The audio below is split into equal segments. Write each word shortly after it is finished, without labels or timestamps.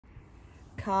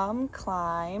Come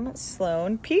climb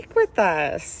Sloan Peak with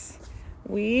us.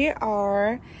 We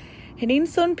are hitting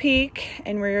Sloan Peak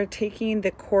and we're taking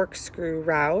the corkscrew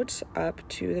route up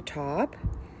to the top.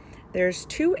 There's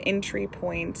two entry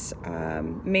points,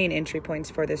 main entry points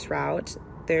for this route.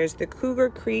 There's the Cougar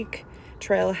Creek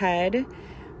trailhead,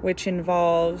 which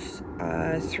involves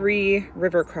 3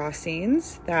 river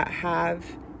crossings that have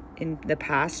in the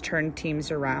past turned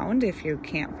teams around if you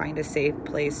can't find a safe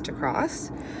place to cross.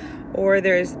 Or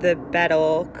there's the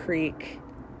Battle Creek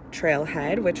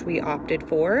trailhead, which we opted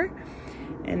for,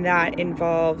 and that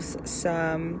involves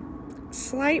some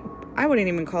slight, I wouldn't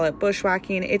even call it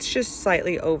bushwhacking, it's just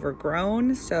slightly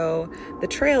overgrown. So the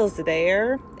trail's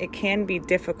there. It can be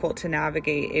difficult to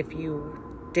navigate if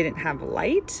you didn't have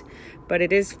light, but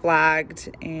it is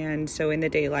flagged, and so in the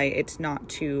daylight it's not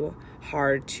too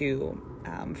hard to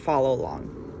follow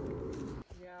along.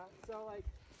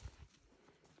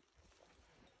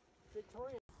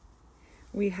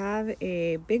 We have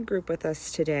a big group with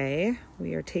us today.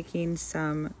 We are taking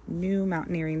some new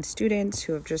mountaineering students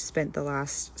who have just spent the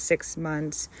last 6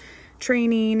 months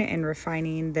training and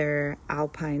refining their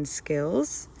alpine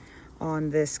skills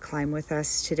on this climb with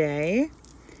us today.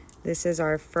 This is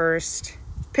our first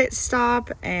pit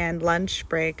stop and lunch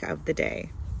break of the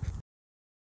day.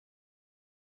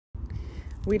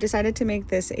 We decided to make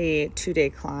this a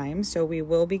 2-day climb, so we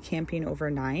will be camping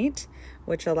overnight,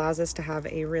 which allows us to have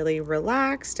a really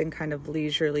relaxed and kind of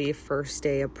leisurely first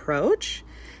day approach.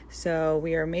 So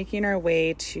we are making our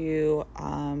way to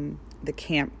the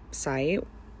campsite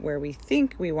where we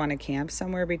think we want to camp,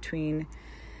 somewhere between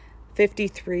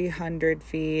 5,300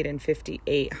 feet and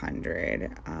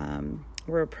 5,800.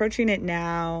 We're approaching it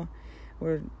now.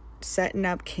 We're setting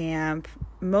up camp.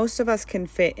 Most of us can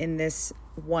fit in this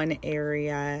one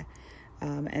area,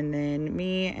 and then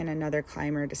me and another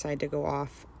climber decide to go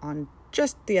off on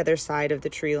just the other side of the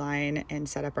tree line and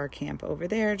set up our camp over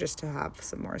there just to have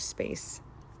some more space.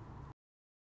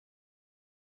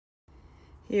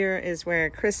 Here is where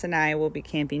Chris and I will be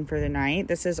camping for the night.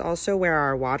 This is also where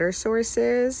our water source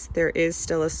is. There is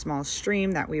still a small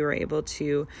stream that we were able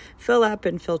to fill up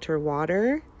and filter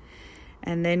water.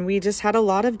 And then we just had a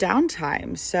lot of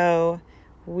downtime. So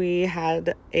we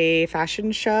had a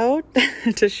fashion show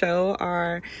to show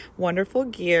our wonderful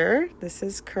gear. This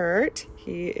is Kurt.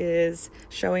 He is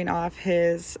showing off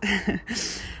his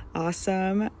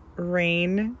awesome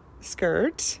rain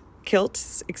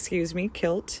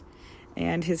kilt,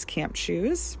 and his camp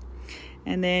shoes.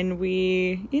 And then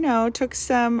we, took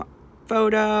some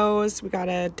photos. We got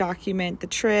to document the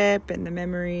trip and the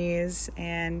memories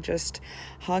and just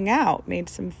hung out, made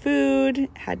some food,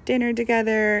 had dinner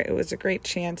together. It was a great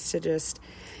chance to just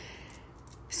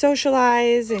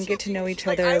socialize and get to know each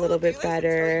other a little bit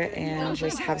better and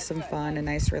just have some fun, a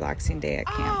nice relaxing day at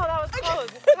camp. Oh, that was close.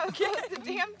 That was a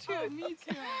damn tooth. Me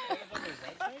too.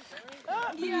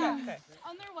 Yeah,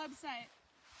 on their website.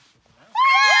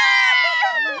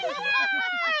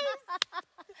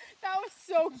 That was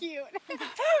so cute.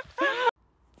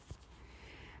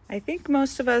 I think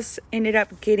most of us ended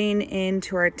up getting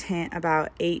into our tent about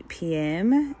 8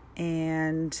 p.m.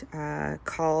 and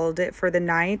called it for the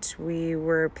night. We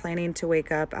were planning to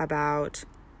wake up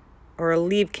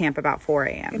leave camp about 4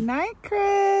 a.m. Good night,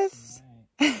 Chris.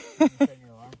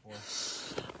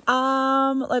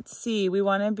 Let's see. We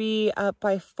want to be up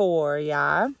by 4,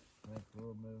 yeah?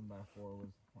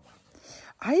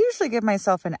 I usually give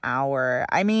myself an hour.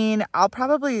 I mean, I'll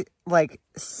probably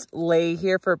lay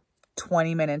here for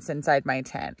 20 minutes inside my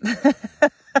tent.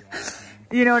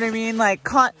 You know what I mean? I'm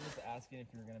just asking if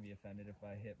you're going to be offended if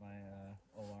I hit my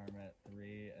alarm at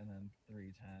 3 and then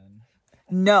 3:10.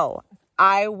 No,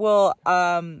 I will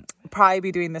probably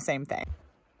be doing the same thing.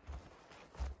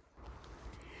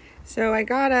 So I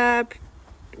got up,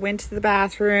 went to the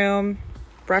bathroom,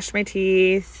 brushed my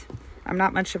teeth. I'm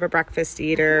not much of a breakfast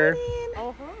eater.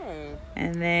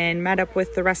 And then met up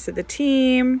with the rest of the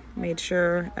team, made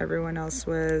sure everyone else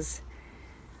was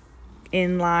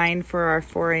in line for our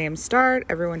 4 a.m. start.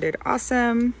 Everyone did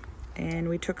awesome, and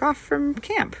we took off from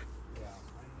camp.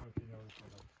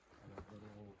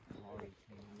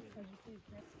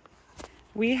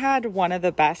 We had one of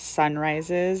the best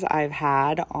sunrises I've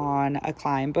had on a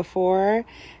climb before,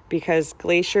 because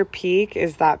Glacier Peak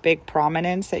is that big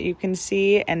prominence that you can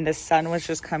see, and the sun was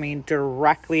just coming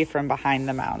directly from behind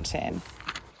the mountain.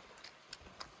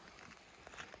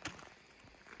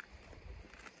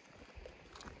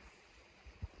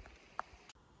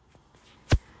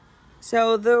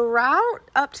 So the route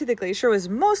up to the glacier was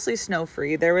mostly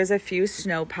snow-free. There was a few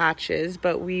snow patches,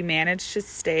 but we managed to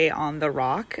stay on the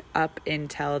rock up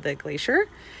until the glacier.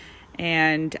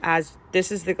 And as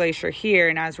this is the glacier here,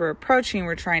 and as we're approaching,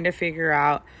 we're trying to figure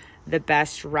out the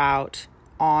best route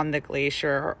on the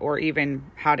glacier, or even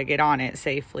how to get on it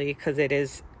safely, because it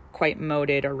is quite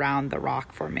moated around the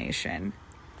rock formation.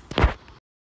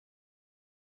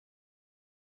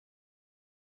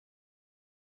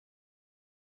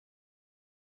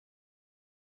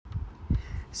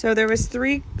 So there was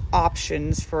 3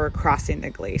 options for crossing the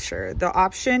glacier. The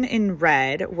option in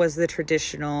red was the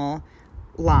traditional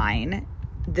line.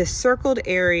 The circled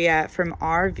area from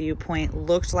our viewpoint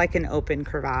looked like an open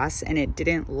crevasse, and it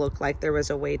didn't look like there was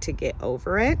a way to get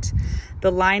over it.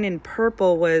 The line in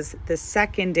purple was the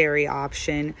secondary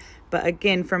option, but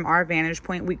again, from our vantage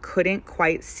point, we couldn't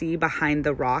quite see behind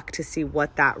the rock to see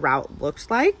what that route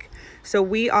looked like. So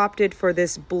we opted for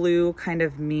this blue kind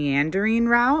of meandering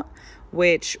route,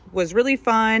 which was really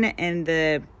fun, and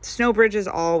the snow bridges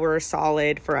all were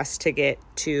solid for us to get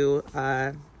to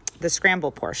the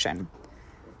scramble portion.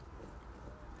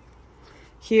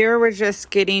 Here we're just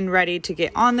getting ready to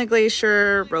get on the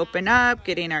glacier, roping up,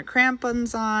 getting our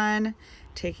crampons on,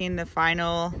 taking the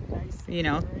final,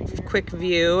 quick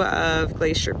view of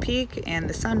Glacier Peak and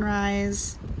the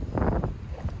sunrise.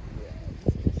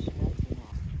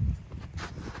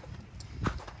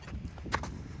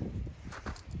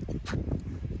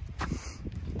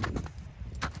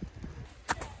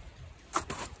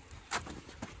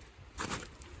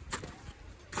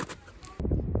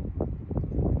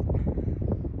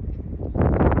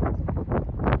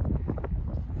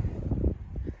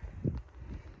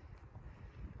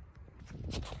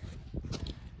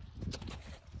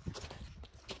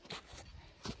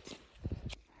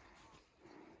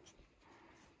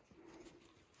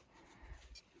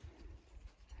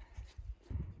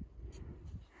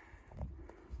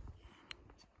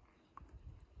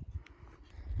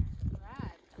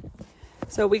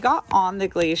 So we got on the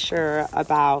glacier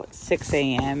about 6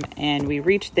 a.m. and we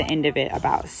reached the end of it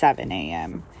about 7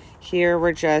 a.m. Here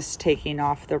we're just taking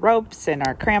off the ropes and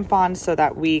our crampons so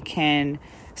that we can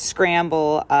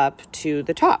scramble up to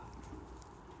the top.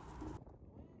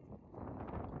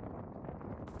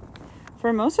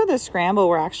 For most of the scramble,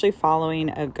 we're actually following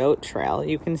a goat trail.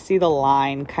 You can see the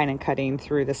line kind of cutting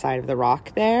through the side of the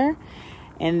rock there.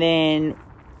 And then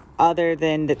other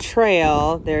than the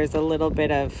trail, there's a little bit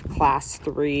of class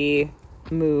 3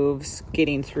 moves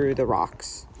getting through the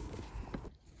rocks.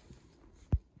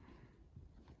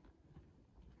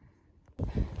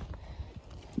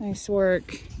 Nice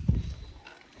work.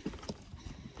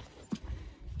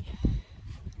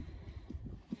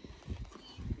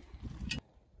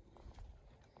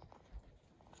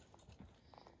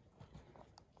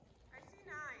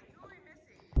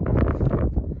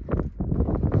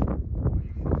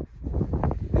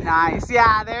 Nice.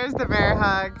 Yeah, there's the bear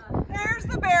hug. There's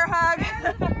the bear hug.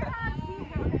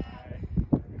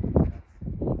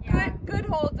 Good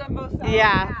holds on both sides.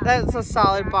 Yeah, that's a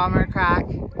solid bomber crack.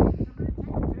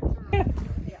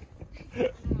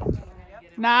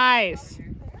 Nice.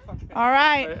 All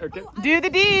right. Okay. Do the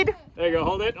deed. There you go.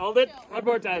 Hold it. One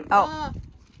more time. Oh.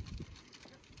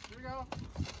 There you go.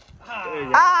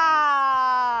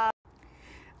 Ah!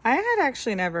 I had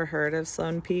actually never heard of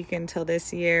Sloan Peak until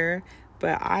this year,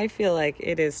 but I feel like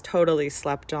it is totally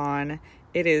slept on.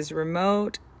 It is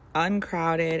remote,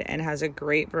 uncrowded, and has a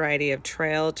great variety of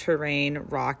trail, terrain,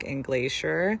 rock, and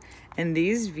glacier. And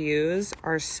these views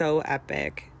are so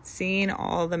epic. Seeing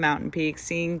all the mountain peaks,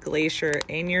 seeing glacier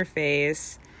in your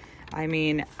face. I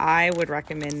mean, I would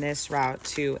recommend this route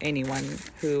to anyone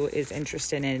who is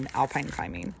interested in alpine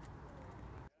climbing.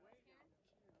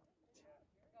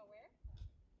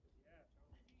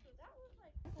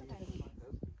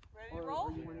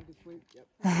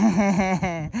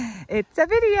 It's a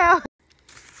video.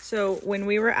 So when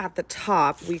we were at the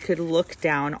top, we could look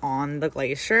down on the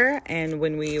glacier, and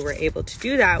when we were able to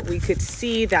do that, we could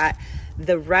see that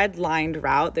the red lined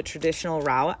route, the traditional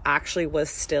route, actually was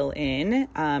still in.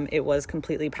 It was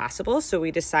completely passable. So we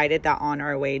decided that on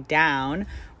our way down,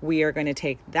 we are going to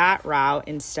take that route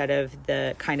instead of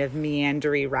the kind of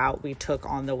meandery route we took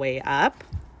on the way up.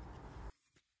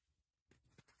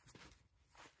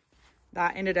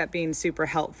 That ended up being super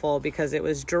helpful because it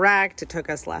was direct, it took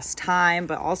us less time,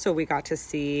 but also we got to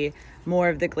see more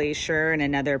of the glacier in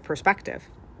another perspective.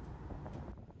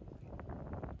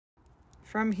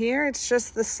 From here, it's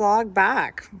just the slog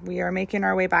back. We are making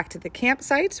our way back to the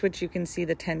campsites, which you can see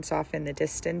the tents off in the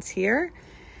distance here.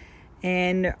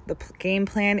 And the game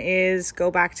plan is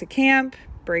go back to camp,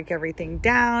 break everything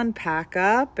down, pack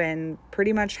up, and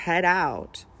pretty much head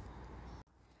out.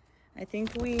 I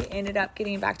think we ended up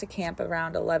getting back to camp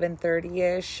around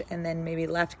 11:30-ish, and then maybe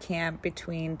left camp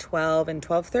between 12 and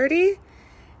 12:30.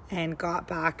 and got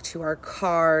back to our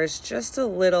cars just a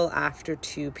little after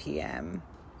 2 p.m.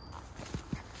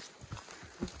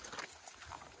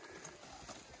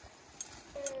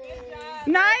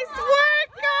 Nice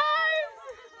work, guys!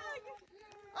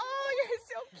 Oh, you're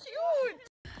so cute!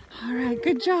 All right,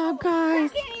 good job,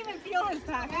 guys. I can't even feel his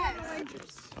pack.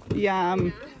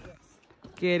 Yum.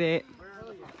 Get it.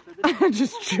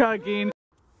 Just chugging.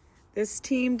 This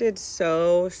team did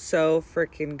so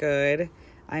freaking good.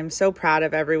 I'm so proud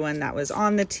of everyone that was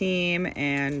on the team,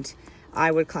 and I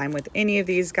would climb with any of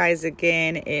these guys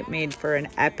again. It made for an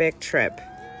epic trip.